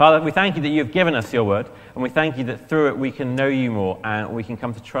Father, we thank you that you've given us your word, and we thank you that through it we can know you more and we can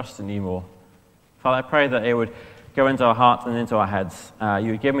come to trust in you more. Father, I pray that it would go into our hearts and into our heads. You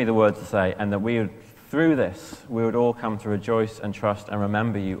would give me the words to say, and that we would, through this, we would all come to rejoice and trust and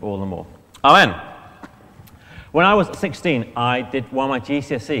remember you all the more. Amen. When I was 16, I did one of my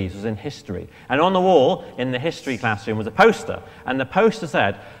GCSEs, was in history. And on the wall in the history classroom was a poster. And the poster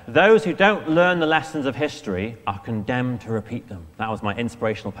said, "Those who don't learn the lessons of history are condemned to repeat them." That was my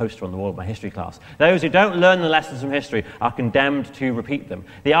inspirational poster on the wall of my history class. Those who don't learn the lessons from history are condemned to repeat them.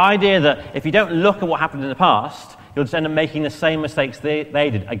 The idea that if you don't look at what happened in the past, you'll just end up making the same mistakes they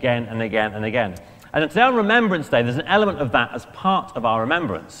did again and again and again. And today on Remembrance Day, there's an element of that as part of our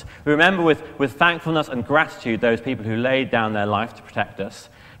remembrance. We remember with thankfulness and gratitude those people who laid down their life to protect us.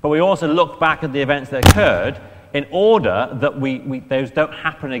 But we also look back at the events that occurred in order that those don't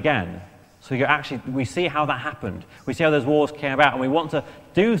happen again. So we see how that happened. We see how those wars came about, and we want to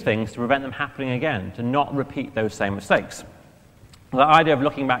do things to prevent them happening again, to not repeat those same mistakes. The idea of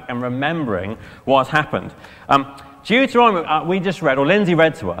looking back and remembering what's happened. Deuteronomy, we just read, or Lindsay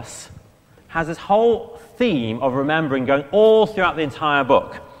read to us, has this whole theme of remembering going all throughout the entire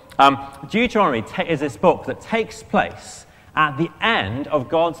book. Deuteronomy is this book that takes place at the end of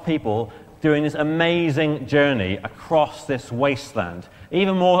God's people doing this amazing journey across this wasteland.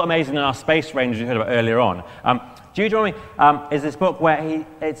 Even more amazing than our space rangers you heard about earlier on. Deuteronomy is this book where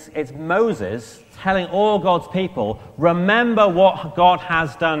it's Moses telling all God's people, remember what God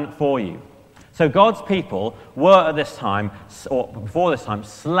has done for you. So God's people were at this time, or before this time,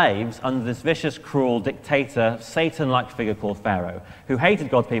 slaves under this vicious, cruel dictator, Satan-like figure called Pharaoh, who hated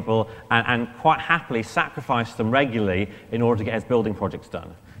God's people and quite happily sacrificed them regularly in order to get his building projects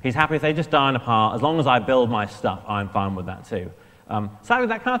done. He's happy if they just die in a pile. As long as I build my stuff, I'm fine with that too. Sadly,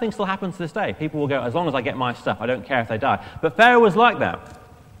 that kind of thing still happens to this day. People will go, as long as I get my stuff, I don't care if they die. But Pharaoh was like that.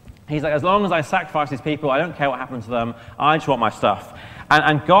 He's like, as long as I sacrifice these people, I don't care what happens to them, I just want my stuff.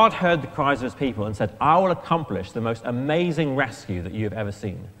 And God heard the cries of his people and said, I will accomplish the most amazing rescue that you have ever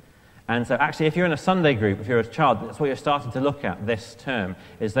seen. And so actually, if you're in a Sunday group, if you're a child, that's what you're starting to look at this term,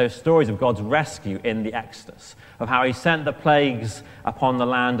 is those stories of God's rescue in the Exodus, of how he sent the plagues upon the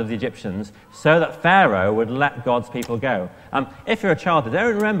land of the Egyptians so that Pharaoh would let God's people go. If you're a child, they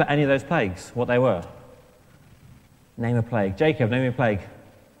don't remember any of those plagues, what they were. Name a plague. Jacob, name a plague.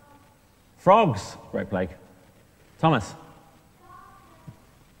 Frogs, great plague. Thomas.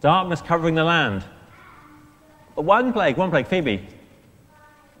 Darkness covering the land. One plague. Phoebe.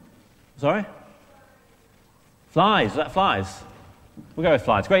 Sorry? Flies. Is that flies? We'll go with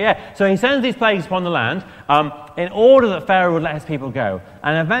flies. Great, yeah. So he sends these plagues upon the land in order that Pharaoh would let his people go.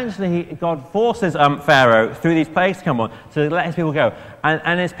 And eventually God forces Pharaoh, through these plagues to come on, to let his people go.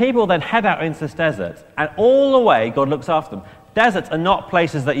 And his people then head out into this desert. And all the way, God looks after them. Deserts are not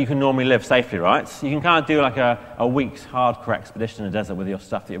places that you can normally live safely, right? You can kind of do like a week's hardcore expedition in a desert with your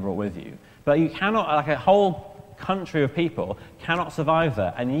stuff that you brought with you. But you cannot, like a whole country of people cannot survive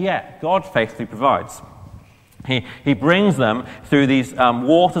there. And yet, God faithfully provides. He brings them through these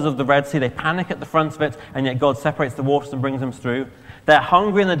waters of the Red Sea. They panic at the front of it, and yet God separates the waters and brings them through. They're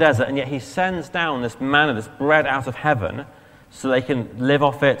hungry in the desert, and yet he sends down this manna, this bread out of heaven, so they can live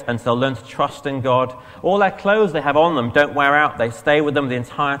off it and so they'll learn to trust in God. All their clothes they have on them don't wear out. They stay with them the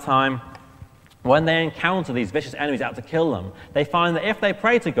entire time. When they encounter these vicious enemies out to kill them, they find that if they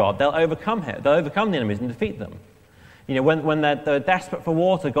pray to God, they'll overcome the enemies and defeat them. You know, when they're desperate for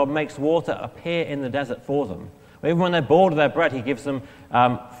water, God makes water appear in the desert for them. Even when they're bored of their bread, he gives them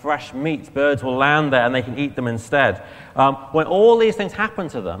fresh meat. Birds will land there and they can eat them instead. When all these things happen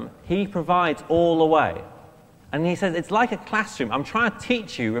to them, he provides all the way. And he says, it's like a classroom. I'm trying to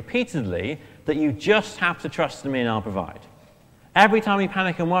teach you repeatedly that you just have to trust in me and I'll provide. Every time you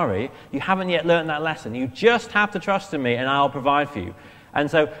panic and worry, you haven't yet learned that lesson. You just have to trust in me and I'll provide for you. And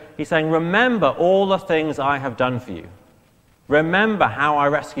so he's saying, remember all the things I have done for you. Remember how I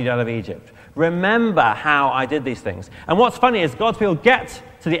rescued you out of Egypt. Remember how I did these things. And what's funny is God's people get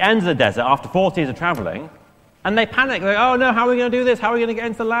to the end of the desert after 40 years of traveling, and they panic. They're like, oh no, how are we going to do this? How are we going to get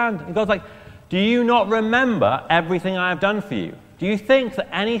into the land? And God's like, do you not remember everything I have done for you? Do you think that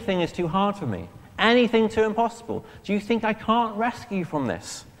anything is too hard for me? Anything too impossible? Do you think I can't rescue you from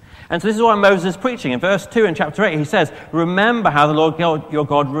this? And so this is why Moses is preaching. In verse 2 in chapter 8, he says, remember how the Lord your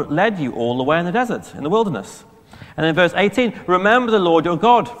God led you all the way in the desert, in the wilderness. And in verse 18, remember the Lord your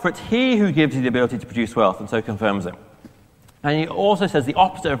God, for it's he who gives you the ability to produce wealth, and so confirms it. And he also says the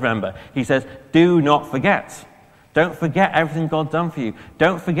opposite of remember. He says, do not forget. Don't forget everything God's done for you.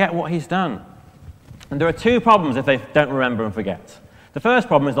 Don't forget what he's done. And there are two problems if they don't remember and forget. The first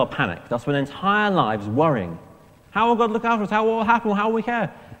problem is they'll panic. They'll spend entire lives worrying. How will God look after us? How will it happen? How will we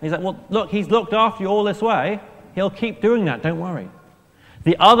care? he's like, well, look, he's looked after you all this way. He'll keep doing that, don't worry.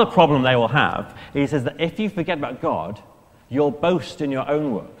 The other problem they will have, he says that if you forget about God, you'll boast in your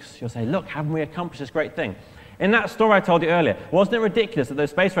own works. You'll say, look, haven't we accomplished this great thing? In that story I told you earlier, wasn't it ridiculous that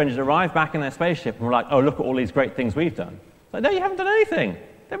those space rangers arrived back in their spaceship and were like, oh, look at all these great things we've done? Like, no, you haven't done anything.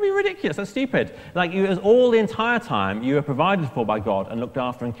 That'd be ridiculous. That's stupid. Like, it was all the entire time you were provided for by God and looked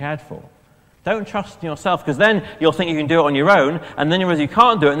after and cared for. Don't trust in yourself, because then you'll think you can do it on your own, and then you realize you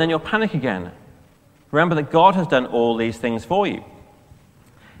can't do it, and then you'll panic again. Remember that God has done all these things for you.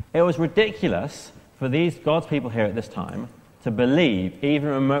 It was ridiculous for these God's people here at this time to believe, even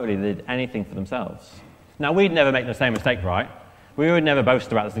remotely, they did anything for themselves. Now, we'd never make the same mistake, right? We would never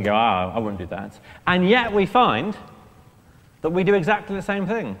boast about this and go, I wouldn't do that. And yet we find that we do exactly the same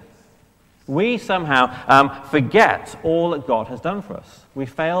thing. We somehow forget all that God has done for us. We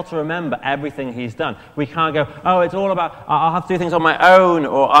fail to remember everything he's done. We can't go, oh, it's all about, I'll have to do things on my own,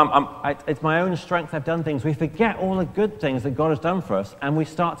 or it's my own strength I've done things. We forget all the good things that God has done for us, and we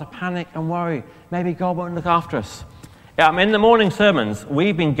start to panic and worry. Maybe God won't look after us. In the morning sermons,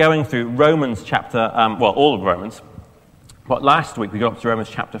 we've been going through Romans chapter, all of Romans, but last week we got up to Romans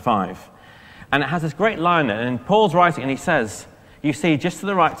chapter 5. And it has this great line there, and Paul's writing, and he says, you see, just at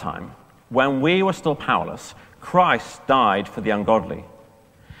the right time, when we were still powerless, Christ died for the ungodly.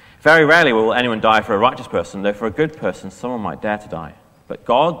 Very rarely will anyone die for a righteous person, though for a good person someone might dare to die. But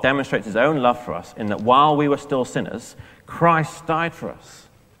God demonstrates his own love for us in that while we were still sinners, Christ died for us.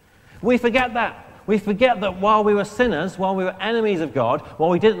 We forget that. We forget that while we were sinners, while we were enemies of God, while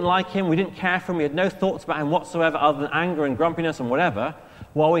we didn't like him, we didn't care for him, we had no thoughts about him whatsoever other than anger and grumpiness and whatever,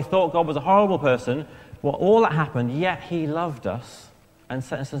 while we thought God was a horrible person, well, all that happened, yet he loved us and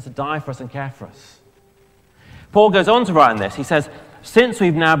sent us to die for us and care for us. Paul goes on to write in this. He says, since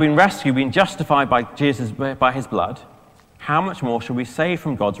we've now been rescued, been justified by his blood, how much more shall we save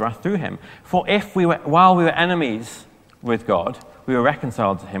from God's wrath through him? For if while we were enemies with God, we were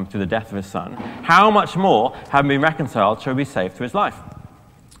reconciled to him through the death of his son, how much more, having been reconciled, shall we be saved through his life?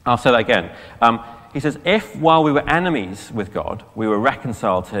 I'll say that again. He says, if while we were enemies with God, we were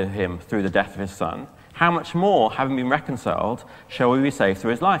reconciled to him through the death of his son, how much more, having been reconciled, shall we be saved through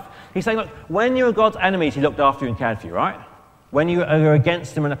his life? He's saying, look, when you were God's enemies, he looked after you and cared for you, right? When you were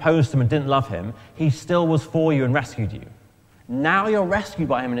against him and opposed him and didn't love him, he still was for you and rescued you. Now you're rescued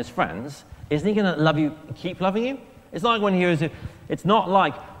by him and his friends, isn't he going to love you, keep loving you? It's not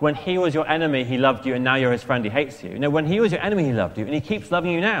like when he was your enemy, he loved you, and now you're his friend, he hates you. No, when he was your enemy, he loved you, and he keeps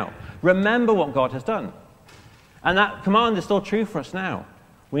loving you now. Remember what God has done. And that command is still true for us now.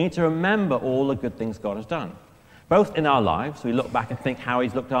 We need to remember all the good things God has done. Both in our lives, we look back and think how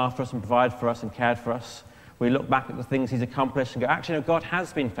he's looked after us and provided for us and cared for us. We look back at the things he's accomplished and go, actually, no, God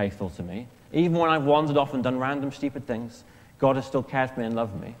has been faithful to me. Even when I've wandered off and done random, stupid things, God has still cared for me and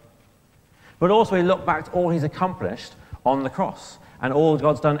loved me. But also we look back to all he's accomplished on the cross and all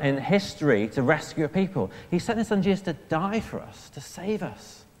God's done in history to rescue people. He sent his son Jesus to die for us, to save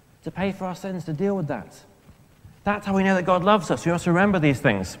us, to pay for our sins, to deal with that. That's how we know that God loves us. We must remember these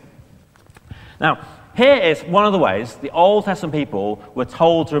things. Now, here is one of the ways the Old Testament people were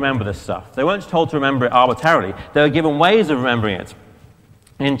told to remember this stuff. They weren't told to remember it arbitrarily. They were given ways of remembering it.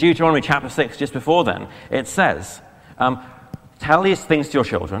 In Deuteronomy chapter 6, just before then, it says, tell these things to your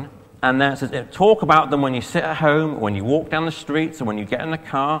children. And then it says, talk about them when you sit at home, when you walk down the streets, and when you get in the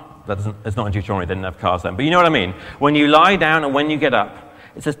car. It's not in Deuteronomy, they didn't have cars then. But you know what I mean. When you lie down and when you get up.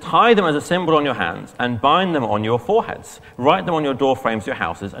 It says, tie them as a symbol on your hands and bind them on your foreheads. Write them on your door frames of your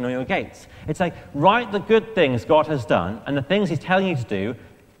houses and on your gates. It's like, write the good things God has done and the things he's telling you to do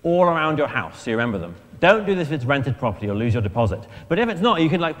all around your house so you remember them. Don't do this if it's rented property or lose your deposit. But if it's not, you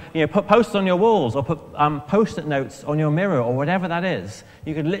can put posts on your walls or put post-it notes on your mirror or whatever that is.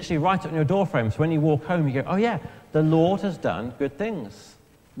 You could literally write it on your door frames. When you walk home, you go, oh yeah, the Lord has done good things.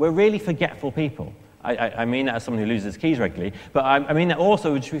 We're really forgetful people. I mean that as someone who loses his keys regularly, but I mean that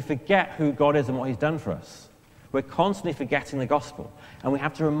also we forget who God is and what he's done for us. We're constantly forgetting the gospel, and we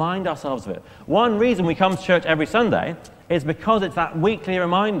have to remind ourselves of it. One reason we come to church every Sunday is because it's that weekly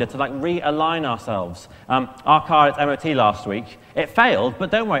reminder to realign ourselves. Our car at MOT last week, it failed, but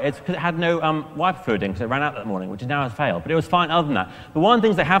don't worry, it's because it had no wiper fluid in because it ran out that morning, which now has failed, but it was fine other than that. But one of the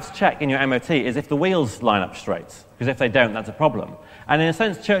things they have to check in your MOT is if the wheels line up straight, because if they don't, that's a problem. And in a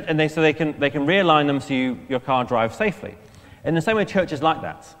sense, church, and they can realign them so your car drives safely. In the same way, church is like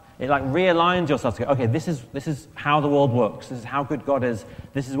that. It realigns yourself to go, okay, this is how the world works. This is how good God is.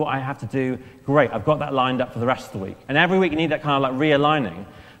 This is what I have to do. Great, I've got that lined up for the rest of the week. And every week you need that kind of realigning.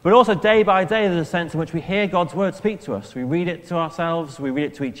 But also day by day, there's a sense in which we hear God's word speak to us. We read it to ourselves, we read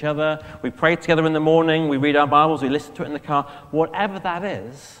it to each other, we pray together in the morning, we read our Bibles, we listen to it in the car. Whatever that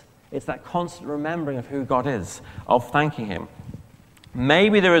is, it's that constant remembering of who God is, of thanking him.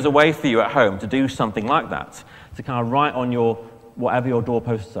 Maybe there is a way for you at home to do something like that, to kind of write on your, whatever your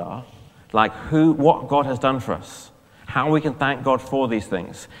doorposts are, like what God has done for us. How we can thank God for these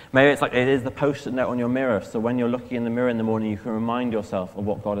things. Maybe it's like it is the post-it note on your mirror, so when you're looking in the mirror in the morning, you can remind yourself of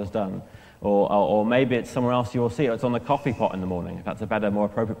what God has done. Or maybe it's somewhere else you will see it. It's on the coffee pot in the morning, if that's a better, more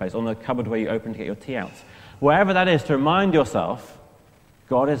appropriate place. On the cupboard where you open to get your tea out. Wherever that is, to remind yourself,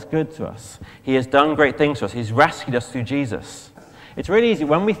 God is good to us. He has done great things to us. He's rescued us through Jesus. It's really easy.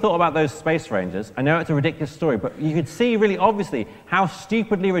 When we thought about those space rangers, I know it's a ridiculous story, but you could see really obviously how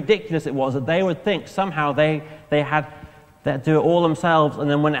stupidly ridiculous it was that they would think somehow they'd do it all themselves, and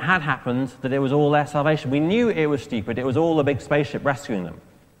then when it had happened, that it was all their salvation. We knew it was stupid. It was all a big spaceship rescuing them.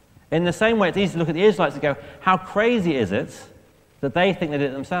 In the same way, it's easy to look at the Israelites and go, how crazy is it that they think they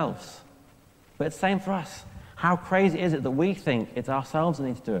did it themselves? But it's the same for us. How crazy is it that we think it's ourselves that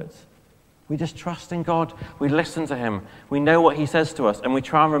need to do it? We just trust in God. We listen to him. We know what he says to us, and we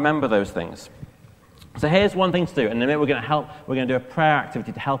try and remember those things. So here's one thing to do, and in a minute we're going to do a prayer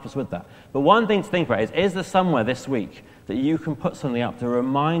activity to help us with that. But one thing to think about is there somewhere this week that you can put something up to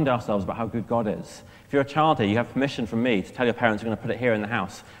remind ourselves about how good God is? If you're a child here, you have permission from me to tell your parents you're going to put it here in the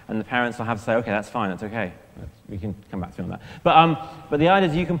house, and the parents will have to say, okay, that's fine, that's okay. We can come back to you on that. But the idea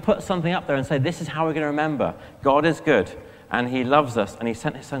is you can put something up there and say, this is how we're going to remember. God is good, and he loves us, and he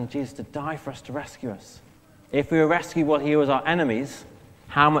sent his son Jesus to die for us, to rescue us. If we were rescued while he was our enemies,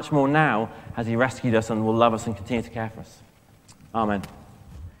 how much more now has he rescued us and will love us and continue to care for us? Amen.